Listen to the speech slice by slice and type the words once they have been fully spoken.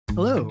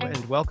Hello,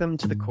 and welcome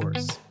to the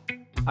course.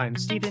 I'm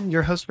Stephen,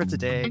 your host for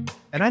today,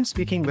 and I'm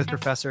speaking with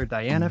Professor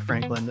Diana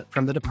Franklin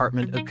from the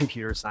Department of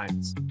Computer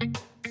Science.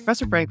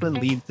 Professor Franklin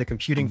leads the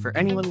Computing for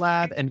Anyone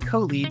Lab and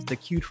co-leads the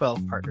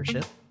Q12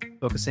 partnership,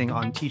 focusing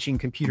on teaching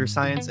computer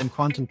science and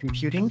quantum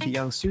computing to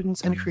young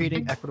students and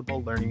creating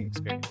equitable learning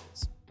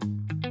experiences.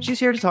 She's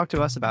here to talk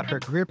to us about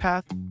her career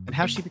path and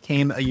how she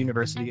became a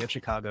University of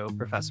Chicago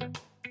professor.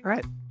 All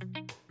right,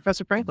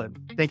 Professor Franklin,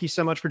 thank you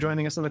so much for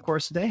joining us on the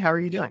course today. How are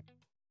you doing?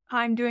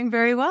 I'm doing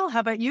very well.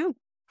 How about you?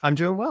 I'm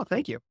doing well,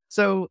 thank you.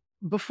 So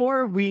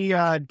before we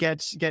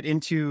get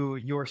into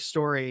your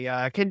story,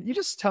 can you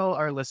just tell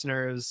our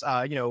listeners,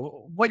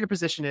 what your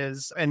position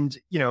is, and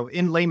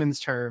in layman's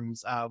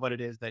terms, what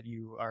it is that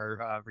you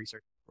are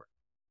researching for?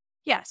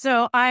 Yeah,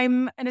 so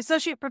I'm an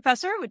associate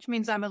professor, which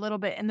means I'm a little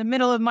bit in the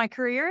middle of my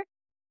career.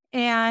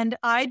 And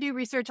I do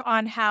research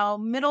on how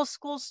middle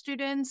school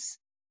students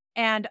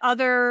and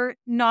other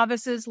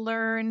novices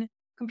learn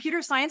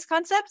computer science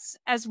concepts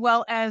as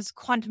well as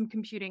quantum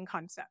computing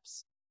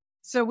concepts.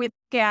 So we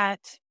look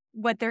at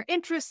what their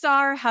interests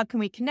are, how can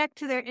we connect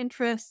to their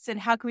interests, and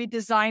how can we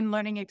design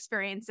learning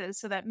experiences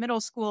so that middle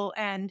school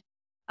and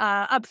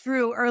up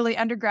through early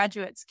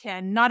undergraduates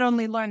can not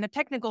only learn the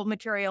technical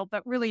material,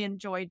 but really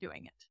enjoy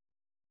doing it.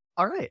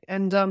 All right.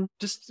 And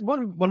just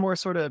one more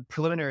sort of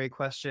preliminary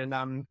question.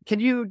 Can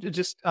you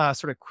just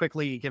sort of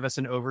quickly give us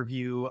an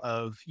overview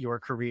of your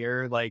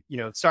career, like,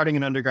 starting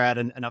in undergrad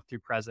and up through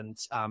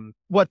present?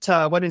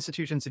 What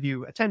institutions have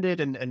you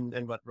attended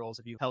and what roles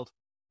have you held?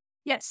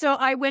 Yeah, so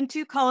I went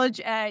to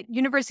college at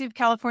University of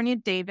California,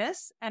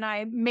 Davis, and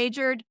I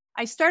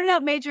started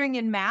out majoring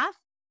in math,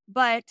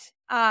 but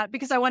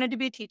because I wanted to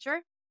be a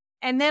teacher.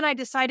 And then I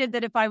decided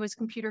that if I was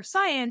computer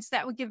science,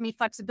 that would give me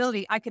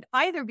flexibility. I could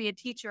either be a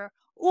teacher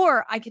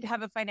or I could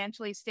have a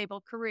financially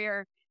stable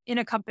career in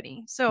a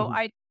company. So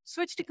I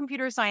switched to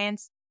computer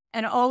science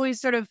and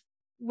always sort of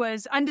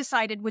was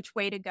undecided which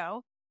way to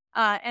go.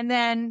 And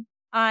then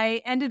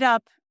I ended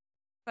up,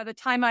 by the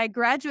time I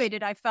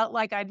graduated, I felt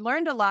like I'd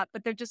learned a lot,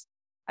 but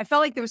I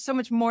felt like there was so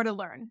much more to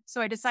learn. So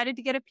I decided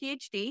to get a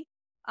PhD.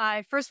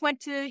 I first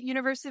went to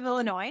University of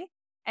Illinois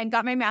and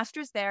got my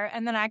master's there.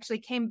 And then I actually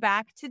came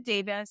back to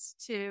Davis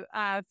to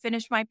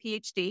finish my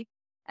PhD.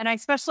 And I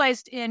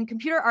specialized in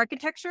computer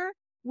architecture,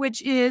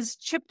 which is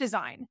chip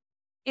design.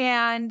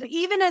 And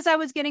even as I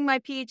was getting my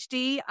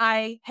PhD,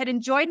 I had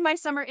enjoyed my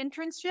summer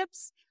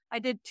internships. I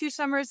did 2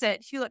 summers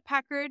at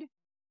Hewlett-Packard.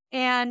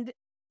 And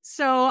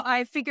so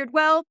I figured,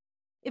 well,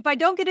 if I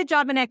don't get a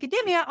job in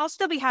academia, I'll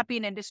still be happy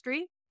in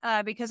industry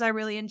because I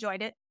really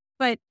enjoyed it.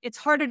 But it's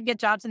harder to get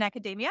jobs in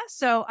academia.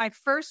 So I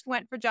first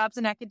went for jobs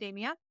in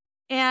academia.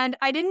 And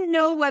I didn't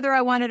know whether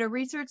I wanted a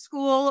research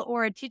school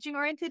or a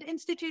teaching-oriented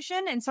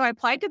institution. And so I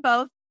applied to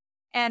both.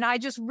 And I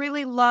just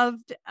really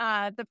loved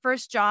the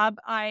first job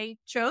I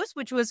chose,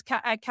 which was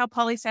at Cal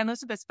Poly San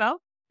Luis Obispo.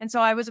 And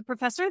so I was a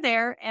professor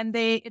there. And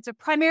it's a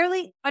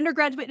primarily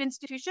undergraduate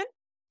institution.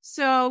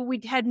 So we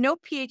had no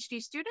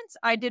PhD students.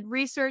 I did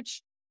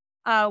research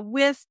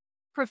with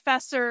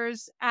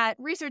professors at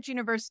research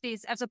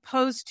universities as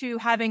opposed to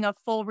having a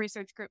full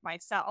research group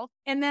myself.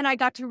 And then I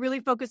got to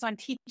really focus on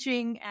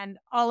teaching and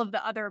all of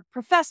the other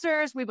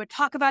professors. We would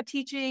talk about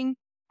teaching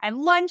and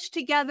lunch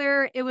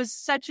together. It was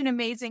such an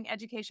amazing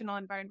educational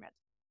environment.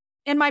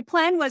 And my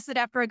plan was that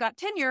after I got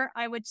tenure,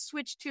 I would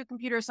switch to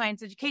computer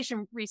science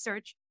education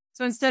research.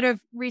 So instead of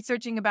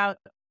researching about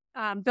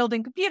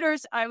building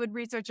computers, I would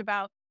research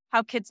about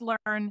how kids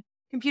learn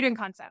computing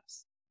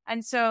concepts.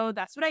 And so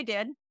that's what I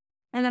did.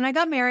 And then I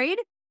got married,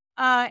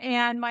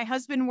 and my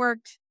husband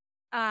worked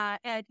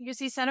at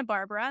UC Santa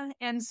Barbara.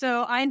 And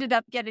so I ended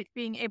up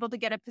being able to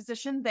get a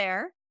position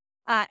there.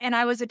 And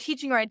I was a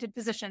teaching-oriented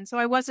position. So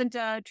I wasn't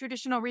a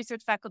traditional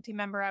research faculty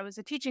member. I was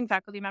a teaching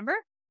faculty member.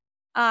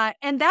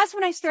 And that's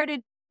when I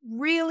started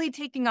really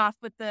taking off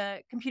with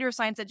the computer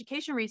science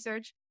education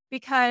research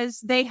because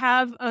they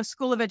have a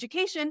school of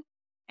education.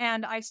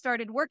 And I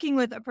started working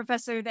with a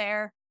professor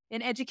there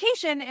in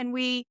education, and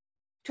we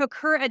took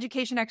her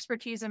education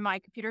expertise and my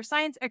computer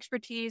science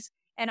expertise,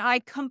 and I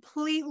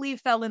completely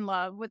fell in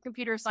love with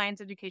computer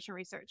science education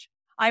research.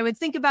 I would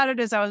think about it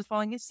as I was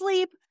falling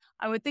asleep.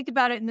 I would think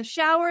about it in the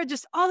shower,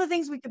 just all the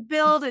things we could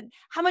build and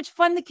how much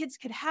fun the kids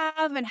could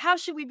have and how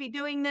should we be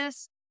doing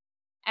this.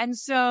 And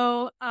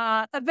so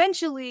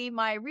eventually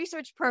my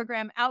research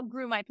program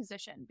outgrew my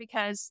position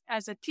because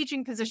as a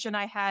teaching position,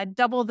 I had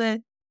double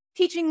the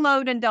teaching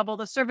load and double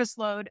the service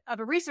load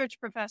of a research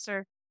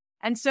professor.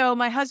 And so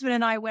my husband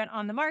and I went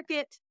on the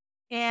market,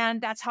 and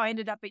that's how I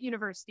ended up at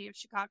University of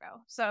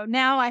Chicago. So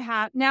now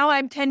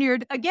I'm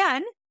tenured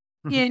again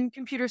in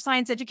computer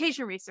science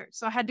education research.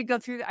 So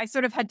I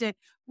sort of had to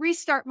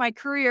restart my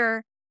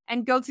career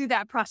and go through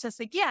that process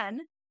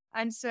again.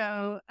 And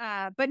so,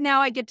 but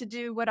now I get to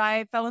do what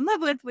I fell in love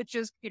with, which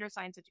is computer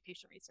science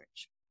education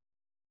research.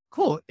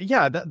 Cool.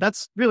 Yeah,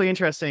 that's really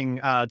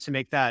interesting to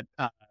make that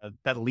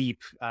that leap,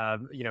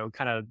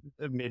 kind of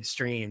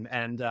midstream.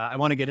 And I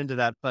want to get into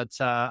that, but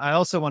I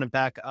also want to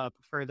back up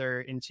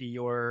further into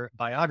your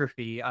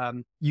biography.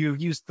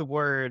 You've used the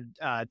word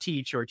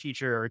teach or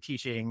teacher or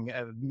teaching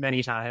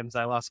many times.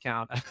 I lost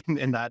count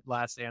in that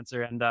last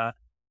answer. And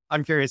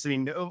I'm curious, I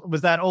mean,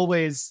 was that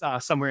always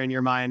somewhere in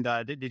your mind?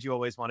 Did you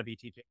always want to be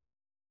teaching?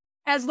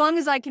 As long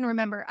as I can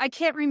remember. I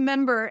can't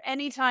remember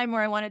any time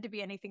where I wanted to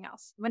be anything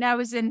else. When I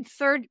was in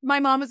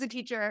my mom was a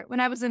teacher. When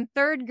I was in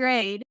third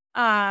grade,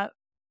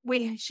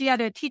 she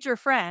had a teacher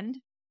friend.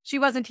 She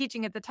wasn't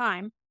teaching at the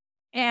time.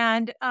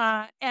 And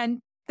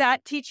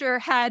that teacher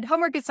had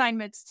homework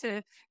assignments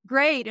to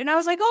grade. And I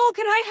was like, oh,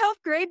 can I help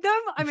grade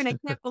them? I mean, I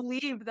can't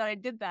believe that I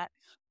did that.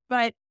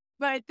 But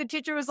the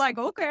teacher was like,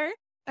 okay.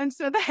 And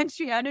so then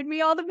she handed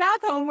me all the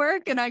math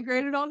homework and I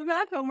graded all the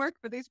math homework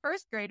for these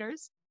first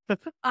graders.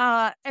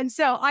 And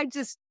so I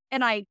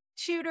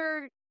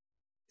tutor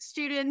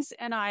students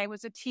and I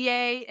was a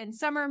TA in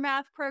summer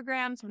math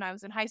programs when I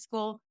was in high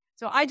school.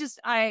 So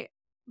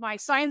my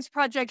science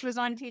project was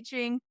on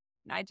teaching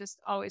and I just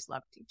always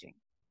loved teaching.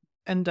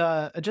 And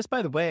just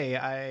by the way,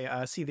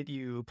 I see that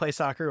you play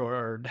soccer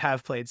or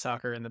have played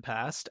soccer in the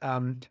past.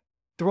 The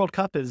World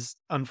Cup is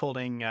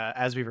unfolding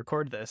as we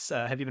record this.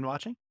 Have you been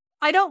watching?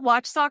 I don't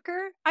watch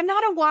soccer. I'm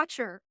not a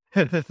watcher.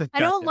 Gotcha.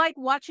 I don't like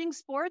watching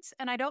sports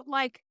and I don't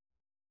like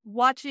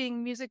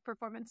watching music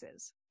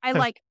performances. I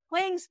like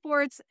playing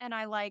sports and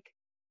I like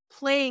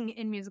playing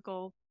in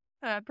musical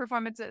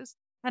performances.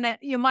 And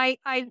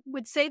I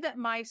would say that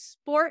my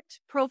sport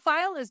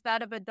profile is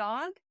that of a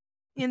dog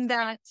in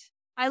that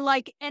I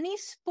like any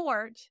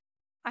sport,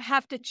 I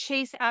have to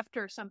chase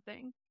after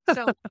something.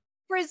 So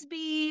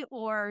frisbee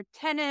or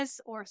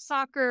tennis or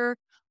soccer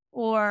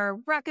or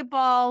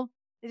racquetball.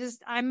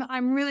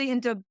 I'm really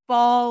into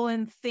ball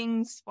and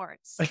thing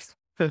sports.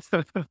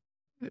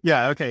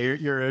 Yeah, okay,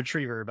 you're a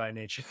retriever by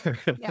nature.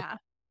 Yeah.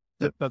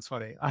 That's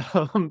funny.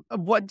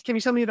 What can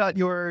you tell me about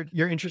your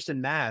interest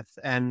in math?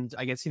 And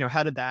I guess,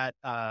 how did that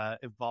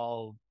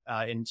evolve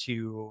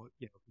into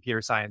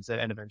computer science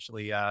and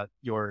eventually the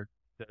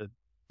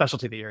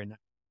specialty that you're in now?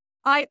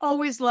 I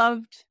always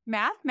loved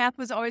math. Math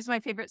was always my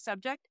favorite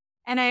subject.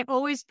 And I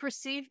always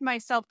perceived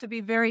myself to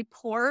be very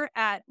poor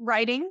at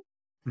writing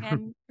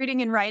and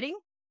reading and writing.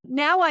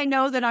 Now I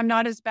know that I'm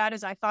not as bad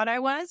as I thought I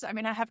was. I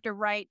mean, I have to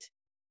write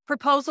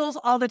proposals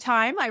all the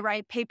time. I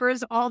write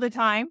papers all the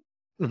time.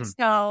 Mhm.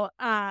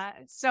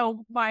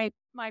 So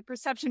my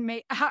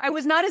perception I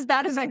was not as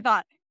bad as I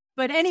thought.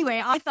 But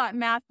anyway, I thought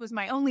math was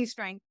my only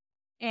strength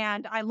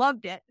and I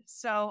loved it.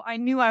 So I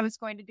knew I was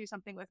going to do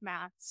something with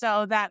math.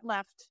 So that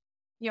left,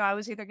 I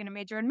was either going to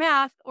major in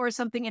math or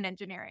something in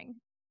engineering.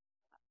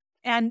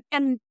 And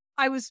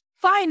I was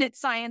fine at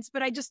science,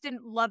 but I just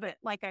didn't love it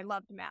like I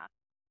loved math.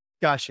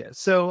 Gotcha.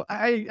 So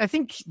I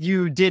think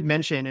you did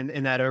mention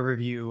in that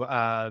overview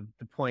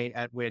the point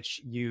at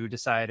which you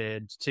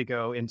decided to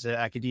go into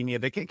academia.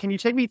 But can you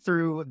take me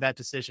through that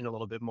decision a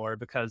little bit more?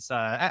 Because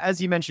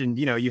as you mentioned,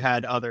 you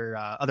had other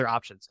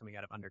options coming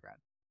out of undergrad.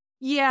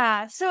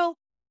 Yeah. So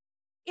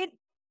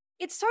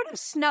it sort of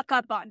snuck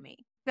up on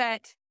me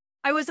that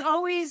I was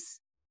always,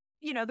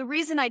 the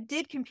reason I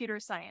did computer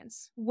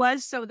science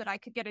was so that I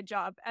could get a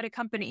job at a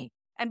company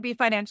and be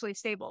financially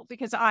stable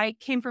because I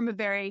came from a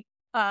very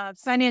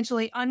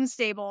financially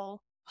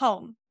unstable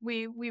home.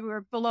 We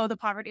were below the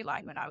poverty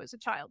line when I was a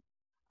child.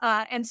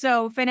 And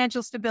so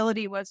financial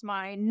stability was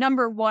my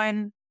number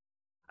one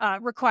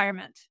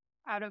requirement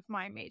out of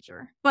my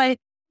major. But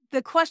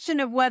the question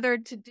of whether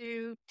to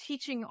do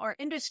teaching or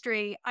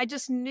industry, I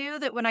just knew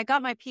that when I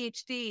got my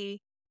PhD,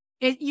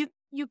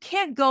 you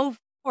can't go,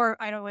 or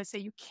I don't want to say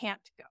you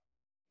can't go.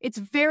 It's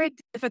very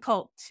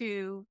difficult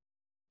to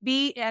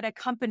be at a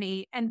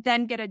company and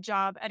then get a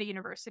job at a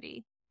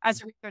university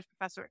as a research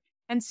professor.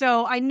 And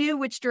so I knew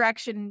which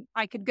direction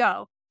I could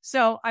go.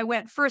 So I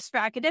went first for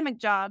academic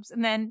jobs.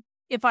 And then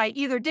if I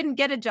either didn't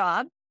get a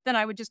job, then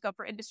I would just go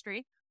for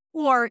industry.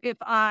 Or if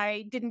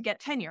I didn't get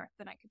tenure,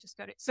 then I could just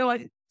go to. So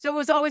it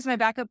was always my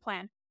backup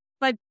plan.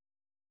 But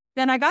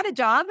then I got a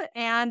job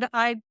and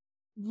I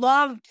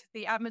loved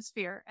the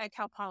atmosphere at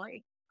Cal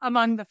Poly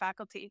among the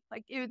faculty.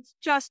 Like it's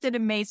just an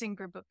amazing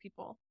group of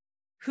people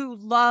who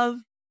love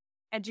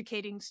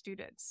educating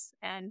students.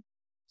 And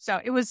so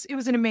it was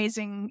an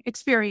amazing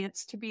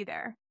experience to be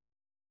there.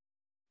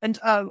 And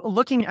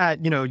looking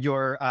at,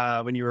 your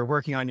when you were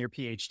working on your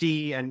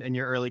PhD and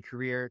your early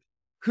career,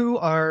 who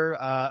are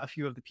a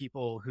few of the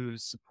people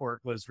whose support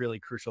was really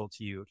crucial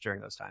to you during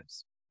those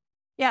times?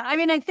 Yeah, I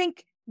mean, I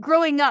think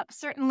growing up,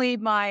 certainly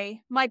my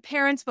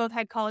parents both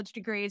had college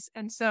degrees.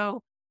 And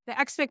so the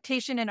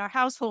expectation in our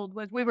household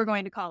was we were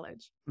going to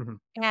college. Mhm.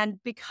 And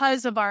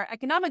because of our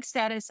economic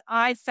status,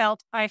 I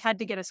felt I had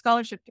to get a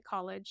scholarship to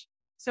college.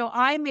 So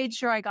I made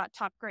sure I got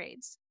top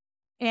grades.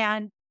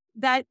 And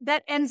that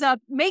ends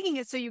up making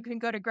it so you can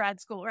go to grad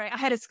school, right? I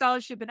had a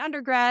scholarship in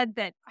undergrad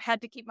that I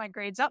had to keep my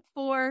grades up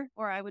for,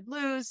 or I would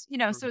lose,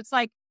 so it's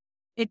like,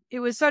 it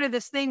was sort of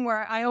this thing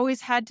where I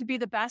always had to be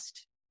the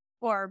best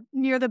or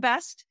near the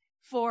best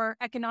for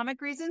economic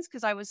reasons,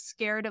 because I was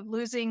scared of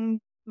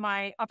losing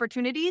my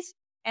opportunities.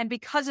 And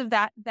because of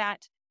that,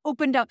 that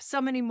opened up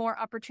so many more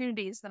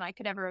opportunities than I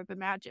could ever have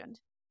imagined.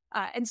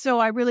 And so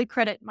I really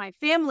credit my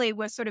family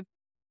with sort of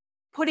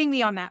putting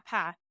me on that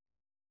path.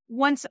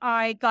 Once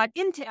I got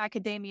into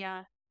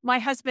academia, my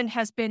husband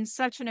has been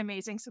such an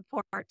amazing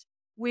support.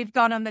 We've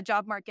gone on the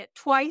job market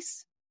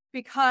twice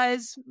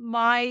because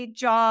my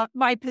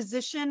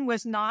position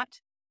was not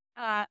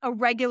a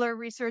regular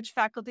research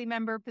faculty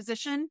member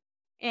position.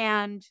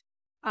 And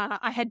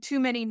I had too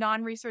many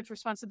non-research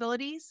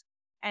responsibilities.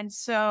 And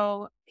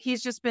so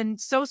he's just been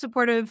so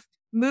supportive.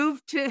 He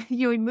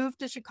moved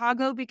to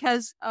Chicago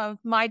because of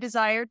my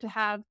desire to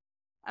have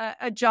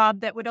a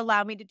job that would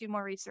allow me to do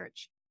more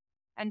research.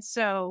 And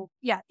so,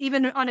 yeah,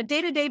 even on a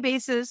day-to-day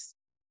basis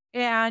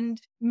and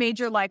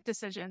major life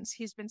decisions,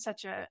 he's been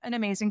such an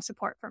amazing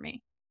support for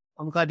me.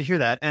 I'm glad to hear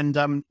that.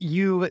 And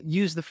you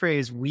use the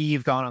phrase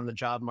 "we've gone on the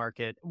job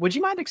market." Would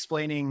you mind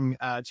explaining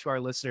to our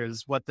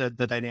listeners what the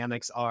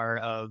dynamics are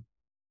of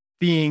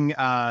being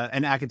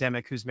an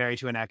academic who's married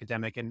to an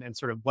academic, and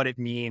sort of what it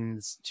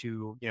means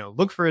to,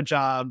 look for a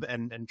job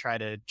and try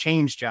to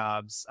change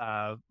jobs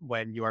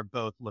when you are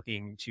both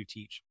looking to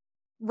teach?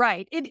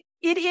 Right. It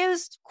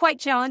is quite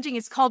challenging.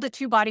 It's called a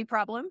two-body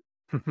problem.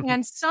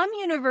 And some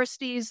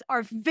universities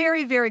are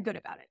very, very good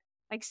about it.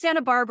 Like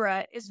Santa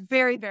Barbara is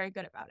very, very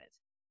good about it.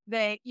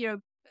 They,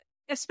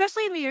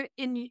 especially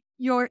if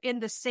you're in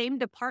the same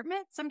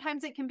department,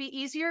 sometimes it can be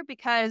easier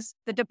because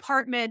the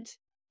department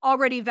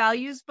already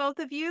values both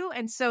of you.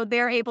 And so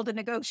they're able to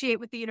negotiate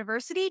with the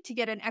university to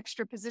get an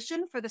extra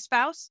position for the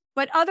spouse.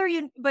 But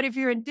if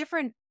you're in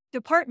different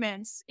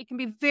departments, it can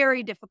be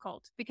very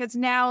difficult because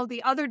now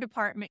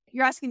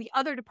you're asking the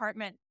other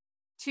department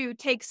to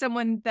take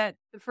someone that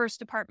the first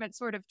department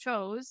sort of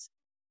chose.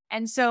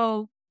 And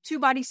so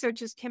two-body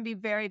searches can be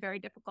very, very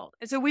difficult.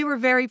 And so we were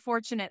very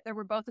fortunate that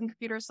we're both in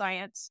computer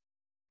science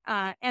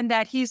and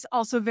that he's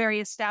also very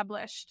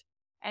established.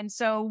 And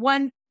so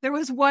there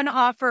was one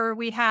offer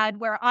we had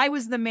where I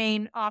was the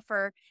main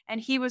offer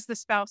and he was the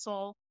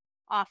spousal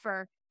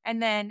offer.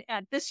 And then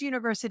at this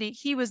university,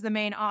 he was the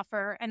main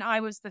offer and I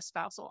was the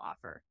spousal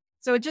offer.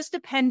 So it just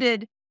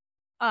depended.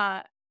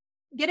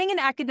 Getting an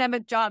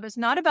academic job is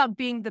not about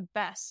being the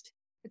best.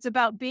 It's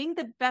about being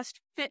the best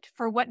fit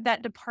for what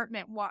that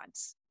department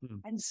wants.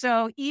 And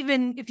so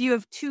even if you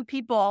have two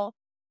people,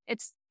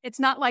 it's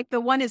not like the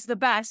one is the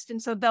best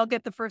and so they'll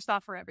get the first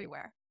offer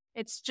everywhere.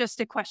 It's just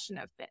a question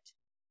of fit.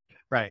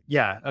 Right.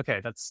 Yeah. Okay.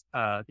 That's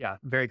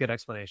very good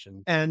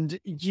explanation. And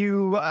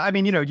you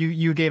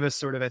gave us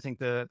sort of, I think,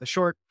 the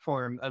short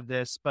form of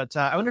this, but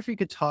I wonder if you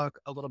could talk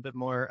a little bit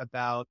more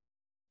about,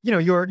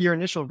 your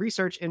initial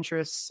research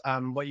interests,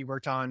 what you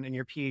worked on in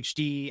your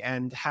PhD,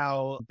 and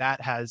how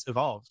that has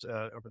evolved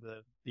over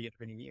the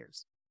intervening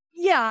years.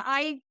 Yeah,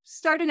 I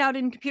started out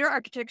in computer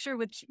architecture,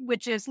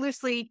 which is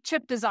loosely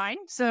chip design.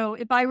 So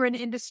if I were in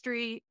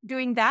industry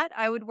doing that,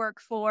 I would work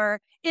for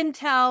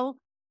Intel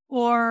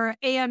or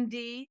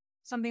AMD,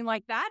 something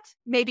like that,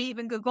 maybe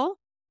even Google.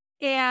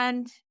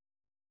 And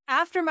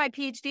after my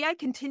PhD, I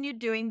continued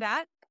doing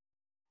that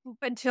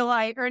until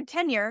I earned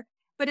tenure.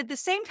 But at the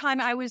same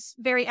time, I was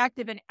very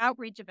active in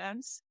outreach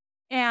events.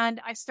 And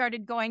I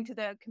started going to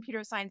the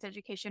computer science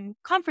education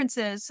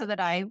conferences so that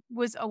I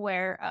was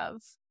aware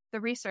of the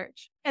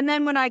research. And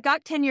then when I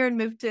got tenure and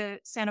moved to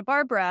Santa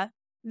Barbara,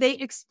 they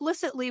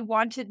explicitly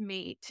wanted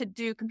me to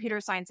do computer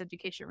science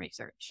education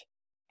research.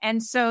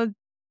 And so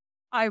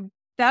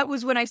that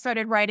was when I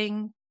started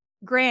writing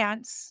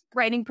grants,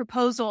 writing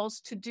proposals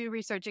to do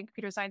research in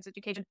computer science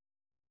education.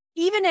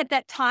 Even at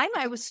that time,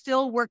 I was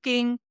still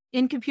working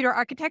in computer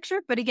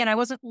architecture, but again, I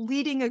wasn't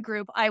leading a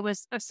group, I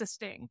was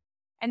assisting.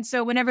 And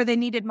so whenever they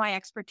needed my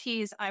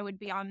expertise, I would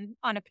be on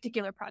a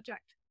particular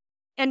project.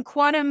 And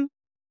quantum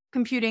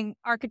computing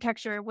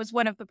architecture was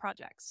one of the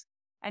projects.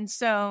 And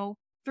so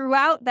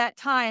throughout that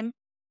time,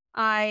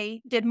 I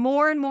did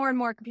more and more and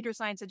more computer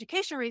science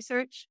education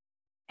research,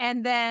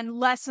 and then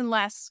less and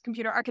less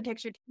computer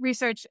architecture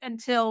research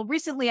until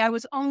recently I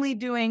was only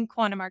doing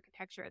quantum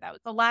architecture. That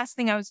was the last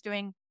thing I was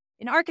doing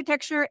in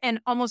architecture, and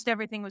almost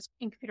everything was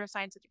in computer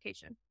science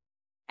education.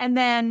 And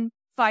then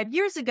 5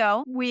 years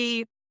ago,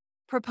 we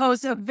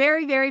proposed a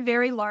very, very,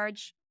 very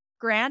large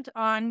grant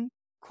on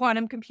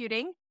quantum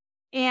computing.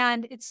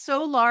 And it's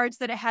so large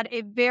that it had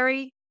a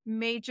very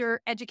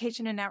major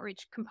education and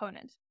outreach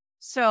component.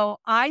 So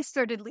I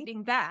started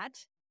leading that.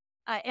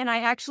 And I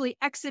actually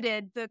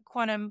exited the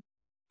quantum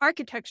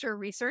architecture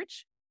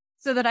research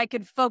so that I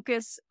could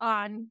focus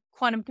on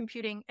quantum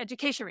computing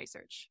education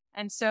research.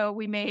 And so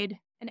we made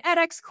an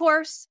edX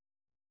course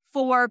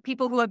for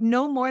people who have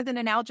no more than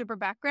an algebra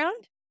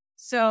background.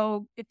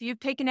 So if you've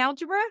taken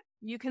algebra,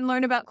 you can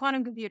learn about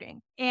quantum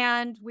computing.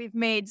 And we've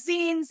made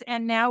zines,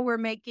 and now we're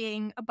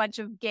making a bunch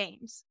of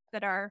games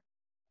that are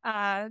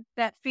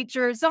that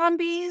feature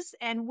zombies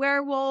and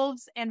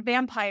werewolves and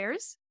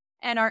vampires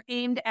and are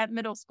aimed at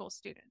middle school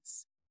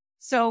students.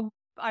 So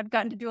I've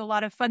gotten to do a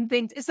lot of fun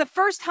things. It's the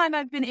first time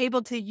I've been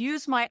able to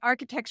use my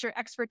architecture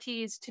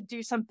expertise to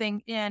do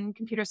something in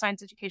computer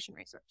science education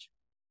research.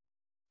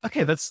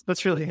 Okay,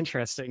 that's really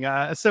interesting.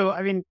 So,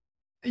 I mean,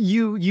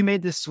 You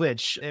made this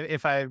switch.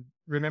 If I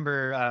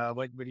remember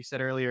what you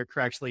said earlier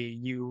correctly,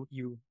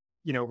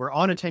 were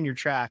on a tenure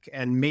track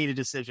and made a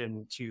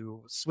decision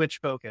to switch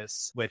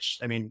focus. Which,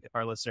 I mean, if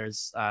our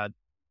listeners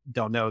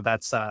don't know,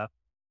 that's a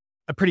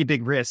pretty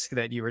big risk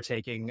that you were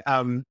taking.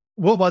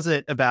 What was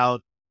it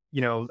about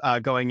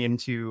going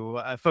into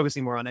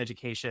focusing more on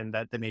education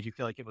that made you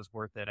feel like it was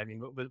worth it? I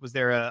mean, was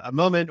there a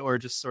moment or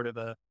just sort of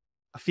a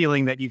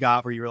feeling that you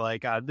got where you were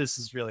like, this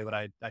is really what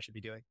I should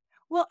be doing?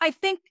 Well, I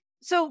think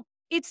so.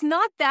 It's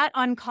not that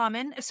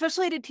uncommon,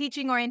 especially at a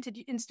teaching oriented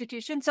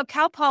institution. So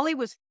Cal Poly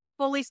was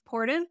fully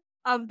supportive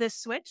of this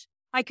switch.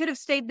 I could have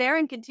stayed there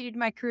and continued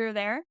my career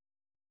there.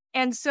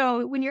 And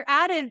so when you're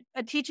at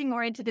a teaching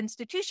oriented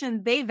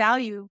institution, they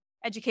value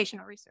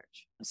educational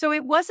research. So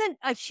it wasn't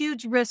a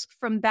huge risk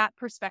from that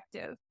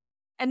perspective.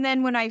 And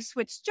then when I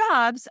switched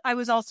jobs, I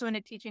was also in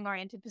a teaching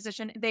oriented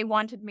position. They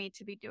wanted me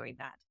to be doing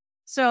that.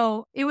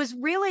 So it was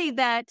really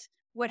that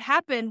what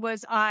happened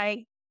was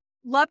I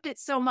loved it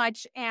so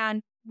much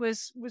and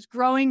was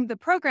growing the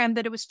program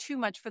that it was too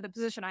much for the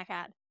position I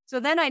had. So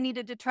then I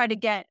needed to try to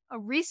get a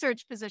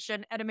research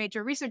position at a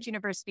major research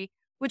university,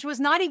 which was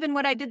not even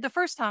what I did the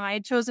first time. I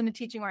had chosen a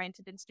teaching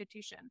oriented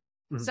institution.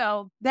 Mhm.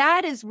 So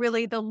that is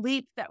really the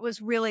leap that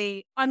was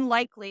really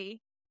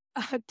unlikely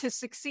to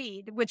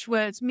succeed, which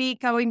was me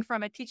going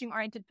from a teaching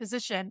oriented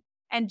position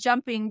and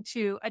jumping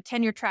to a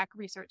tenure track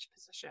research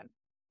position,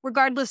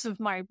 regardless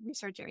of my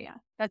research area.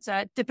 That's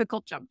a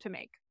difficult jump to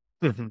make.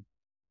 Mhm.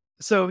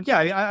 So yeah,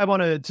 I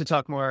wanted to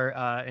talk more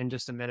in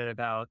just a minute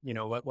about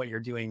what you're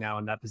doing now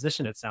in that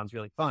position. It sounds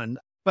really fun,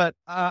 but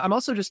I'm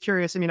also just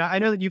curious. I mean, I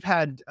know that you've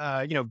had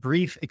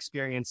brief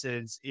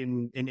experiences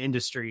in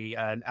industry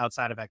and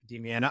outside of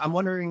academia, and I'm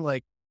wondering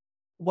like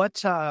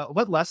what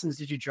lessons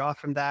did you draw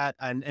from that,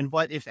 and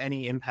what, if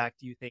any, impact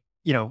do you think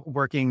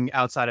working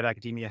outside of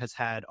academia has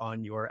had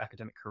on your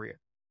academic career?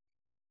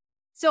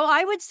 So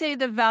I would say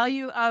the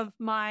value of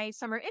my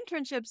summer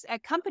internships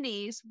at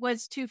companies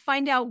was to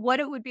find out what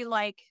it would be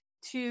like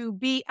to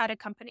be at a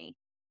company.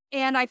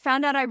 And I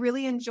found out I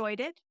really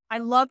enjoyed it. I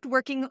loved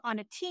working on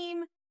a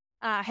team,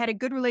 had a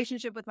good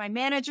relationship with my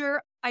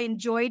manager. I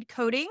enjoyed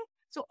coding.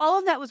 So all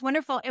of that was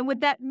wonderful. And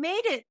what that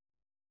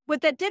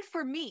did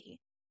for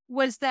me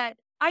was that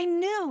I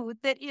knew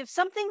that if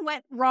something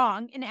went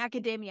wrong in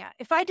academia,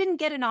 if I didn't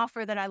get an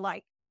offer that I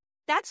liked,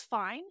 that's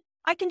fine.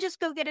 I can just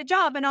go get a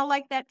job and I'll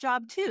like that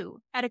job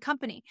too at a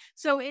company.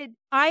 So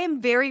I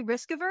am very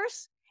risk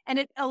averse, and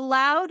it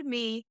allowed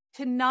me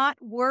to not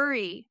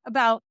worry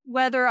about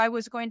whether I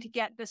was going to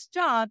get this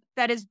job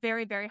that is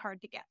very, very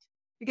hard to get,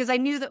 because I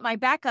knew that my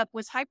backup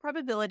was high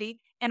probability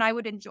and I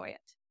would enjoy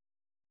it.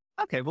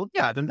 Okay, well,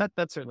 yeah, then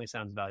that certainly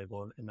sounds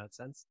valuable in that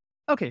sense.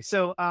 Okay,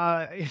 so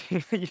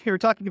you were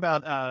talking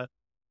about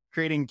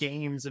creating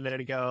games a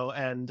minute ago,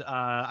 and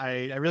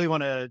I really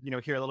want to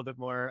hear a little bit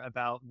more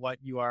about what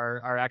you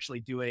are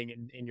actually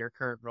doing in your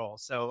current role.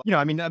 So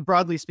I mean,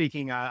 broadly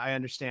speaking, I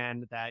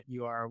understand that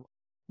you are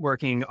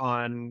working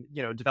on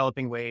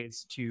developing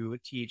ways to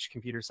teach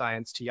computer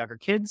science to younger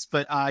kids,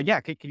 but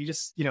yeah, could you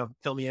just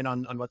fill me in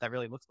on what that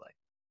really looks like?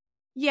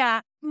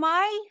 Yeah,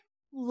 my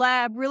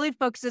lab really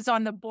focuses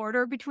on the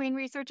border between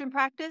research and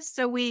practice.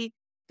 So we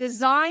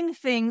design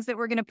things that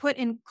we're going to put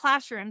in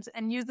classrooms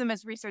and use them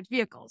as research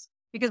vehicles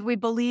because we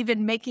believe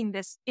in making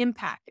this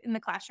impact in the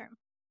classroom.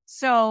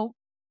 So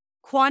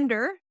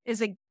Quander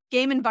is a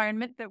game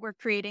environment that we're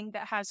creating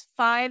that has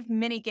 5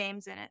 mini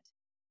games in it.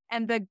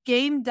 And the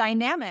game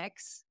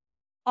dynamics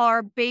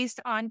are based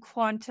on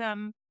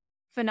quantum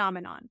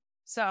phenomenon.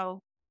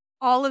 So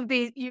all of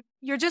these,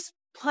 you're just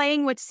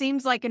playing what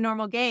seems like a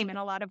normal game in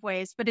a lot of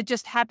ways, but it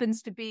just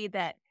happens to be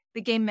that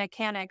the game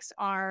mechanics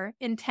are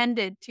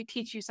intended to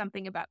teach you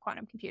something about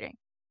quantum computing.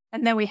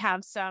 And then we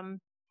have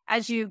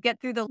as you get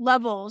through the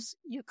levels,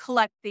 you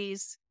collect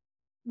these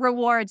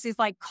rewards, these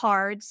like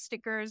cards,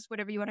 stickers,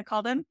 whatever you want to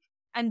call them.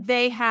 And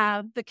they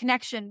have the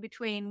connection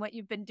between what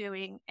you've been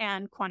doing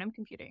and quantum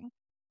computing.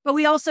 But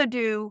we also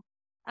do,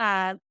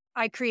 I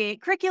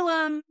create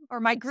curriculum, or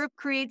my group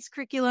creates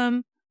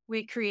curriculum.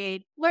 We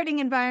create learning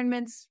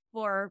environments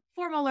for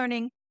formal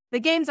learning. The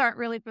games aren't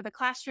really for the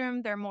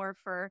classroom. They're more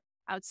for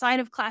outside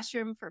of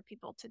classroom for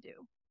people to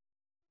do.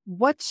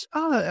 What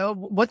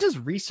does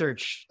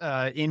research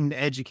in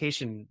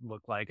education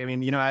look like? I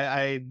mean,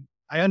 I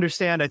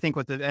understand, I think,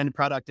 what the end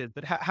product is,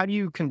 but how do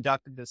you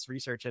conduct this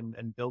research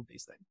and build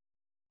these things?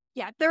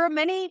 Yeah, there are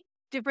many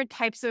different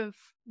types of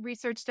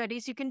research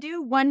studies you can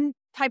do. One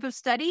type of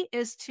study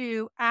is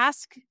to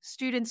ask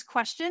students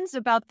questions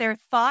about their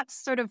thoughts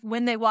sort of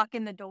when they walk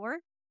in the door,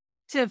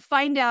 to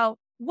find out,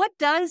 what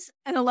does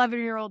an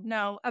 11-year-old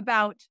know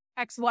about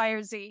X, Y,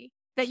 or Z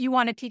that you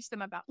want to teach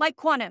them about, like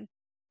quantum,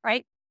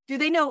 right? Do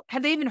they know?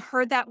 Have they even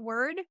heard that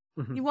word?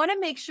 Mhm. You want to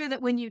make sure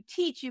that when you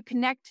teach, you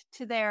connect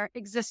to their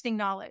existing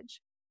knowledge.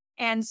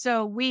 And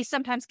so we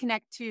sometimes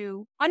connect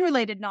to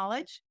unrelated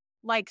knowledge,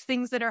 like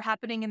things that are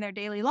happening in their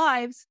daily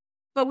lives.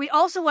 But we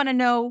also want to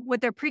know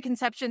what their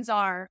preconceptions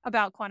are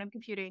about quantum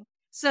computing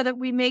so that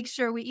we make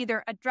sure we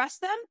either address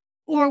them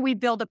or we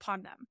build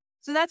upon them.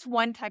 So that's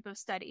one type of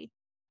study.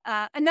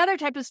 Another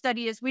type of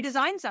study is we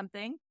design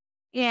something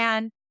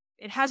and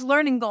it has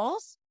learning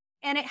goals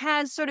and it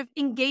has sort of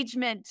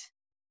engagement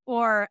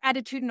or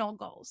attitudinal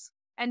goals.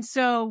 And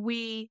so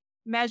we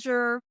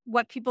measure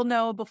what people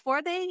know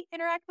before they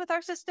interact with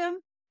our system.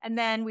 And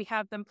then we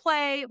have them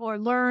play or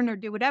learn or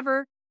do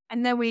whatever.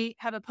 And then we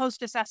have a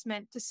post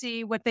assessment to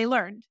see what they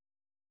learned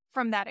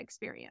from that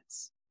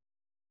experience.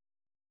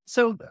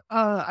 So,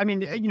 I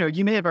mean,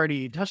 you may have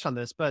already touched on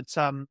this, but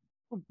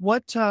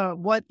what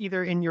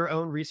either in your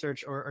own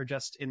research or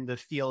just in the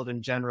field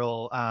in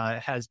general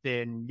has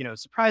been,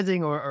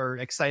 surprising or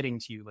exciting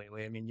to you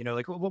lately? I mean,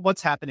 like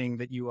what's happening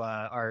that you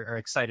are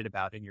excited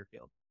about in your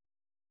field?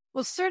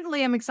 Well,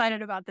 certainly I'm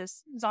excited about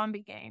this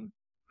zombie game,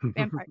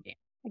 vampire game.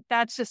 Like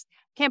that's just,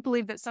 can't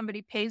believe that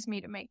somebody pays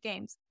me to make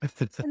games.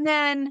 And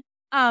then,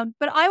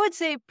 but I would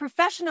say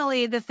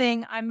professionally, the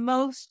thing I'm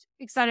most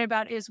excited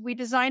about is we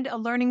designed a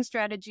learning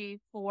strategy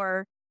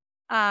for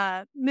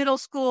middle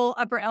school,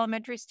 upper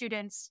elementary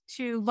students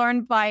to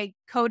learn by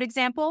code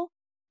example.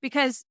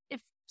 Because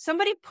if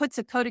somebody puts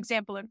a code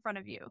example in front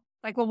of you,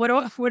 like, well,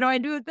 what do I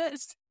do with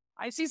this?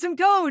 I see some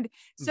code.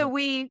 So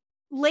we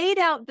laid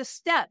out the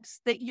steps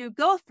that you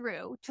go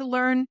through to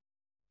learn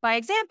by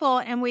example.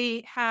 And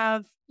we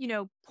have,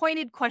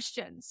 pointed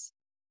questions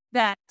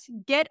that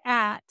get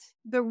at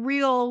the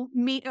real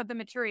meat of the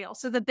material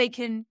so that they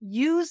can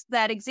use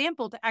that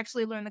example to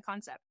actually learn the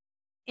concept.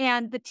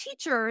 And the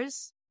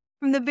teachers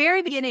from the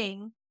very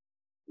beginning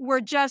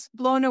were just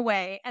blown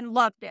away and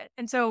loved it.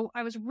 And so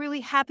I was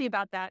really happy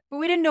about that, but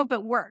we didn't know if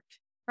it worked,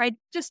 right?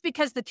 Just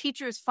because the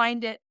teachers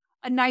find it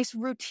a nice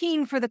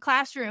routine for the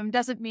classroom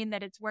doesn't mean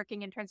that it's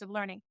working in terms of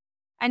learning.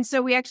 And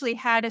so we actually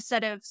had a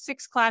set of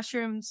 6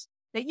 classrooms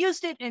that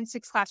used it and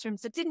 6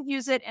 classrooms that didn't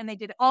use it. And they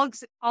did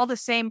all the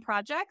same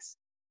projects.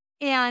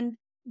 And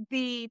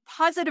the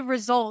positive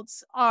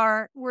results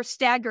were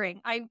staggering.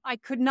 I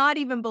could not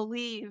even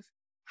believe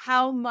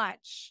how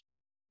much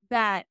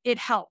that it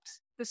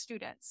helped the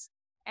students.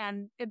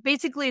 And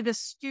basically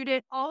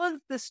all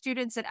of the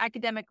students at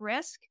academic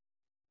risk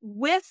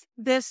with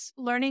this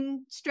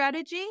learning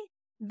strategy,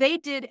 they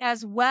did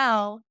as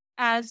well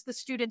as the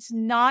students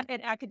not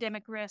at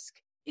academic risk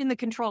in the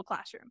control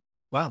classroom.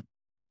 Wow.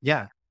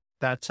 Yeah.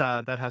 That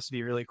has to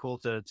be really cool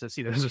to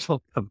see those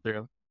results come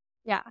through.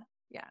 Yeah.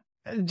 Yeah.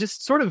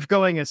 Just sort of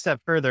going a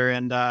step further,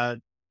 and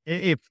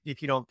if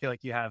you don't feel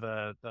like you have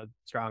a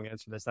strong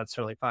answer to this, that's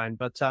totally fine.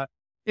 But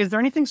is there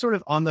anything sort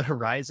of on the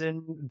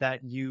horizon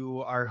that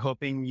you are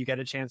hoping you get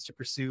a chance to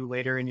pursue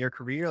later in your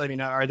career? I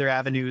mean, are there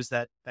avenues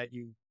that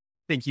you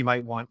think you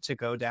might want to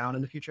go down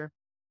in the future?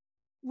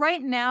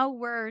 Right now,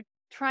 we're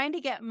trying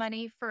to get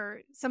money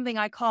for something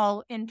I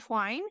call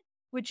Entwine,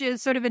 which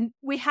is sort of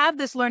we have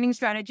this learning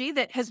strategy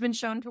that has been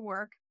shown to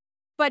work,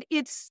 but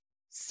it's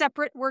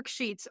separate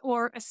worksheets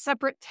or a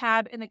separate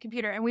tab in the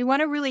computer. And we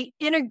want to really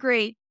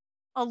integrate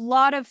a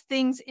lot of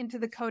things into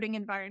the coding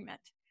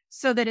environment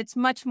so that it's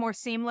much more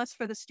seamless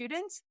for the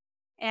students.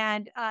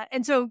 And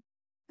so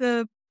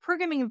the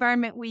programming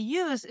environment we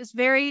use is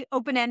very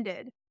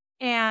open-ended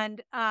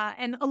and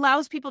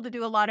allows people to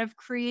do a lot of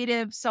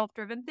creative,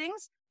 self-driven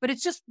things. But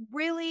it's just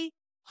really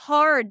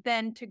hard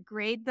then to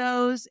grade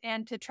those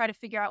and to try to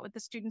figure out what the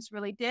students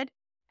really did.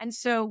 And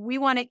so we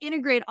want to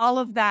integrate all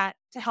of that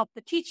to help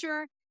the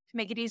teacher, to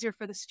make it easier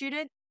for the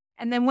student.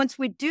 And then once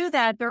we do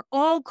that, there are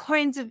all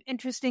kinds of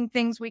interesting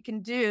things we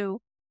can do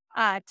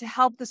to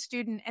help the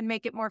student and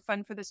make it more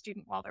fun for the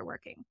student while they're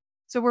working.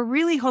 So we're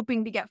really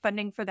hoping to get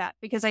funding for that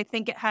because I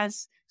think it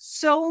has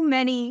so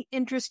many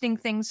interesting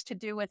things to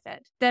do with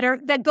it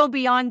that go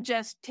beyond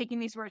just taking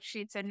these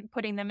worksheets and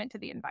putting them into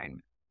the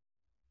environment.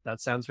 That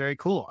sounds very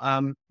cool.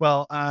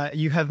 Well,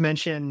 you have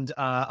mentioned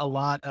a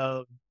lot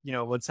of,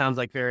 what sounds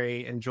like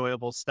very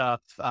enjoyable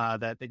stuff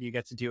that you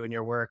get to do in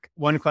your work.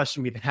 One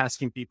question we've been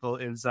asking people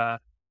is,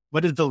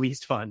 what is the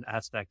least fun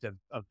aspect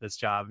of this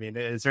job? I mean,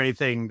 is there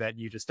anything that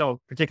you just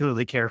don't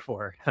particularly care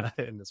for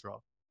in this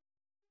role?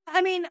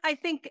 I mean, I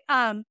think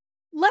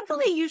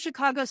luckily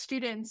UChicago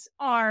students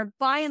are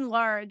by and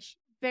large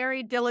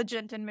very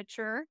diligent and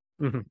mature.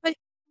 Mm-hmm. But,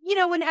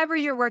 whenever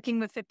you're working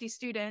with 50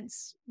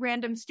 students,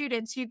 random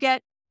students, you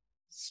get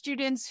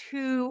students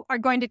who are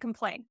going to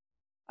complain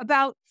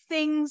about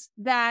things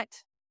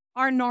that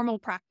are normal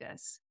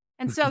practice.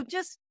 And so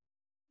just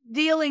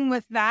dealing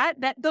with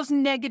those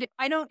negative,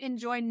 I don't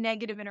enjoy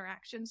negative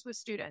interactions with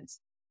students.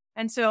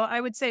 And so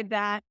I would say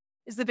that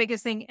is the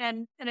biggest thing.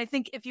 And I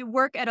think if you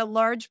work at a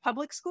large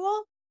public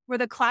school where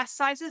the class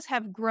sizes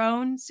have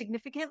grown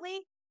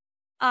significantly,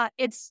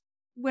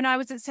 when I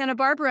was at Santa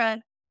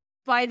Barbara,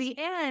 by the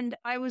end,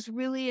 I was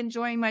really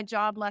enjoying my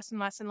job less and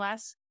less and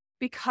less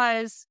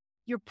because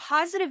your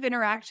positive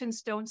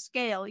interactions don't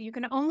scale. You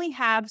can only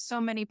have so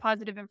many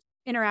positive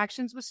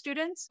interactions with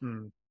students,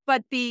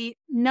 but the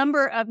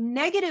number of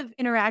negative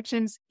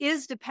interactions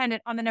is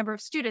dependent on the number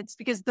of students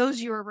because those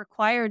you are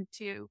required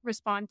to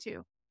respond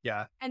to.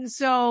 Yeah. And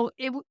so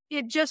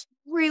it just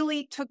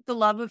really took the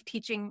love of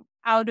teaching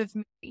out of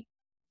me.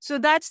 So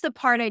that's the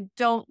part I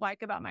don't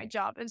like about my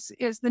job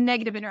is the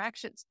negative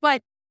interactions.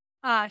 But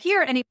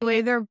here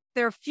anyway,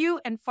 they're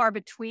few and far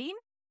between.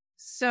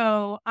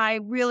 So I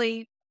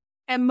really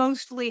am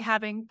mostly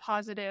having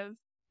positive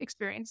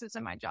experiences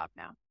in my job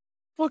now.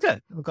 Well,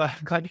 good. I'm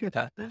glad to hear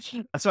that.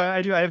 So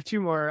I have two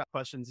more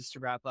questions just to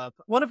wrap up.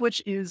 One of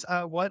which is,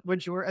 what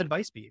would your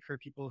advice be for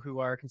people who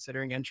are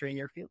considering entering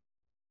your field?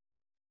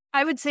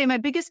 I would say my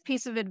biggest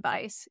piece of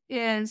advice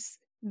is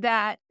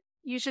that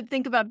you should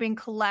think about being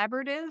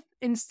collaborative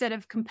instead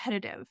of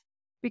competitive,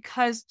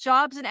 because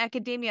jobs in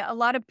academia, a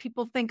lot of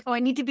people think, oh, I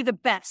need to be the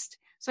best.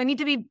 So I need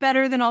to be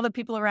better than all the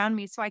people around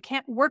me. So I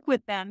can't work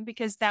with them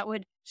because that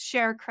would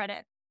share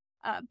credit.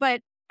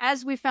 But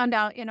as we found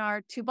out in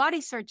our two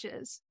body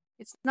searches,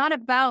 it's not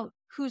about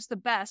who's the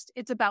best,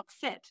 it's about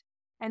fit.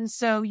 And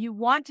so you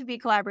want to be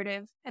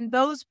collaborative, and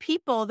those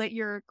people that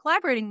you're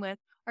collaborating with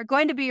are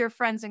going to be your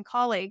friends and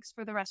colleagues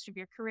for the rest of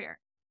your career.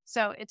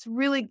 So it's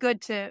really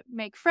good to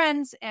make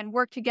friends and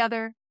work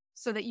together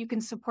so that you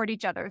can support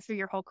each other through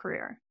your whole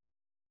career.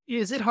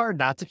 Is it hard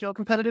not to feel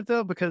competitive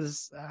though?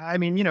 Because I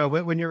mean,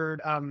 when you're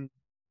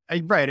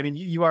right. I mean,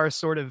 you are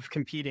sort of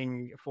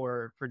competing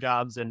for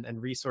jobs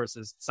and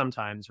resources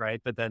sometimes,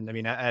 right? But then, I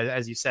mean,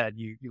 as you said,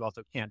 you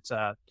also can't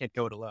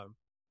go it alone.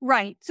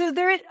 Right. So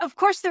of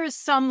course, there is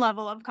some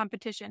level of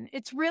competition.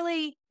 It's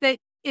really that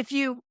if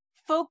you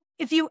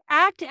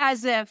act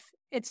as if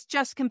it's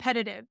just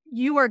competitive,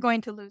 you are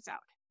going to lose out.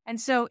 And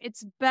so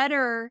it's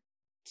better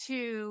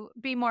to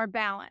be more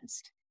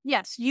balanced.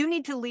 Yes, you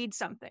need to lead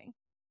something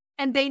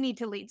and they need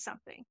to lead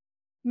something.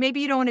 Maybe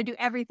you don't want to do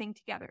everything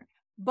together,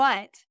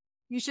 but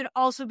you should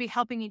also be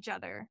helping each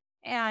other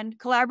and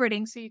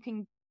collaborating so you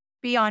can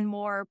be on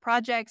more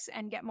projects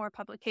and get more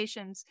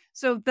publications.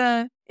 So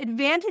the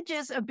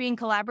advantages of being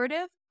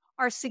collaborative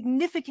are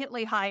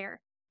significantly higher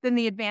than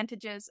the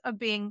advantages of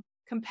being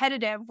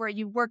competitive, where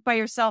you work by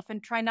yourself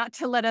and try not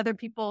to let other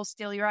people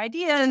steal your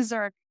ideas.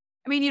 Or,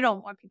 I mean, you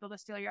don't want people to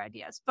steal your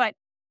ideas, but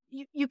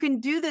you can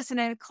do this in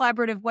a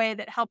collaborative way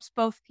that helps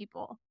both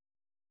people.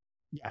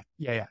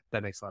 Yeah.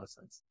 That makes a lot of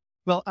sense.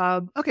 Well,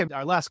 okay.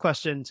 Our last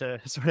question to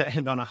sort of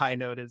end on a high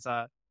note is,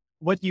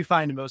 what do you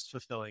find most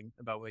fulfilling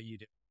about what you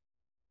do?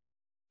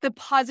 The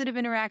positive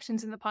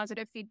interactions and the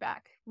positive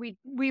feedback.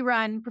 We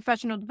run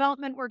professional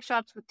development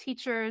workshops with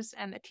teachers,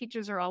 and the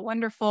teachers are all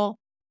wonderful.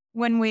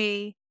 When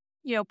we,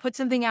 put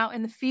something out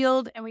in the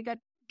field and we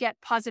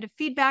get positive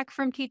feedback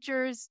from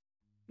teachers,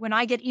 when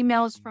I get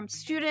emails from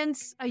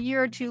students a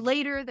year or two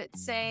later that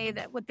say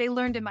that what they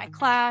learned in my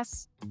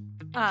class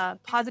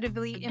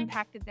positively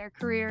impacted their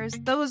careers,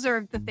 those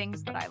are the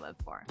things that I live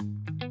for.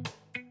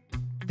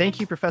 Thank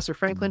you, Professor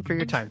Franklin, for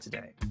your time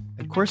today.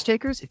 And course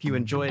takers, if you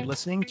enjoyed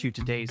listening to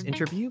today's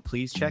interview,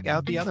 please check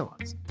out the other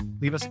ones.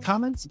 Leave us a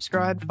comment,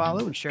 subscribe,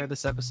 follow, and share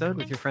this episode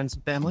with your friends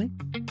and family.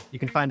 You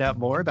can find out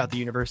more about the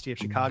University of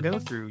Chicago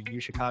through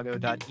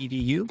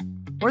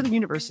uchicago.edu or the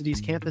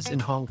university's campus in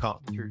Hong Kong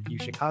through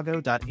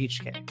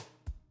uchicago.hk.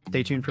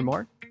 Stay tuned for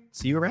more.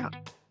 See you around.